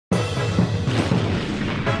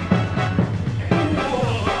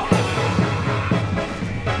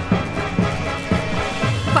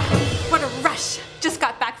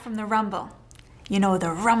Rumble. You know,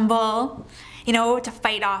 the Rumble. You know, to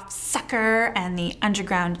fight off Sucker and the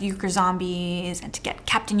underground Euchre zombies and to get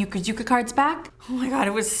Captain Euchre's Euchre cards back. Oh my god,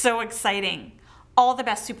 it was so exciting. All the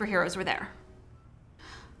best superheroes were there.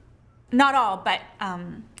 Not all, but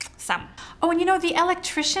some. Oh, and you know, the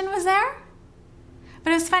electrician was there?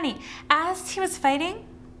 But it was funny. As he was fighting,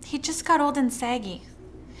 he just got old and saggy.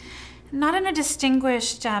 Not in a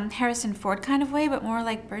distinguished Harrison Ford kind of way, but more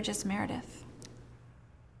like Burgess Meredith.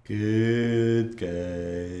 Good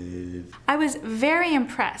guys. I was very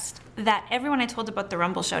impressed that everyone I told about the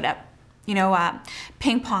Rumble showed up. You know,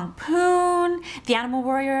 Ping Pong Poon, the Animal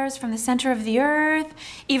Warriors from the center of the earth,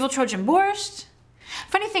 Evil Trojan Borscht.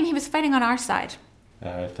 Funny thing, he was fighting on our side.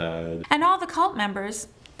 Our side. And all the cult members,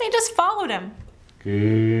 they just followed him.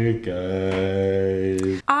 Good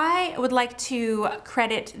guys. I would like to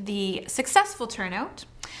credit the successful turnout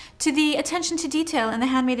to the attention to detail in the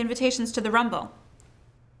handmade invitations to the Rumble.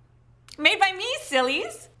 Made by me,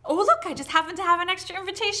 sillies! Oh look, I just happen to have an extra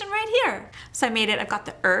invitation right here. So I made it, I've got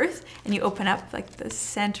the earth, and you open up like the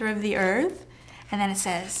center of the earth, and then it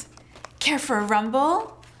says, care for a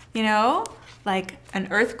rumble? You know, like an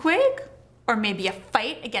earthquake? Or maybe a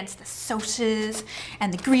fight against the Socs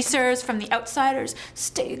and the Greasers from the Outsiders.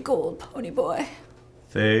 Stay gold, pony boy.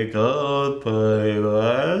 Stay gold, pony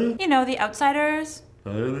boy. You know, the Outsiders.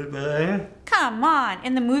 Pony boy. Come on,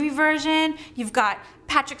 in the movie version, you've got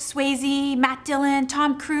Patrick Swayze, Matt Dillon,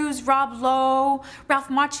 Tom Cruise, Rob Lowe, Ralph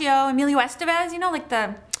Macchio, Emilio Estevez, you know, like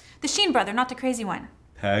the Sheen brother, not the crazy one.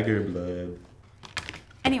 Tiger blood.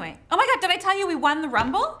 Anyway, oh my god, did I tell you we won the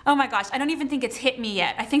Rumble? Oh my gosh, I don't even think it's hit me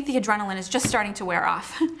yet. I think the adrenaline is just starting to wear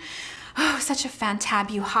off. Oh, such a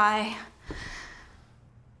Fantabulous high.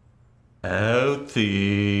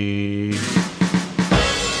 Healthy.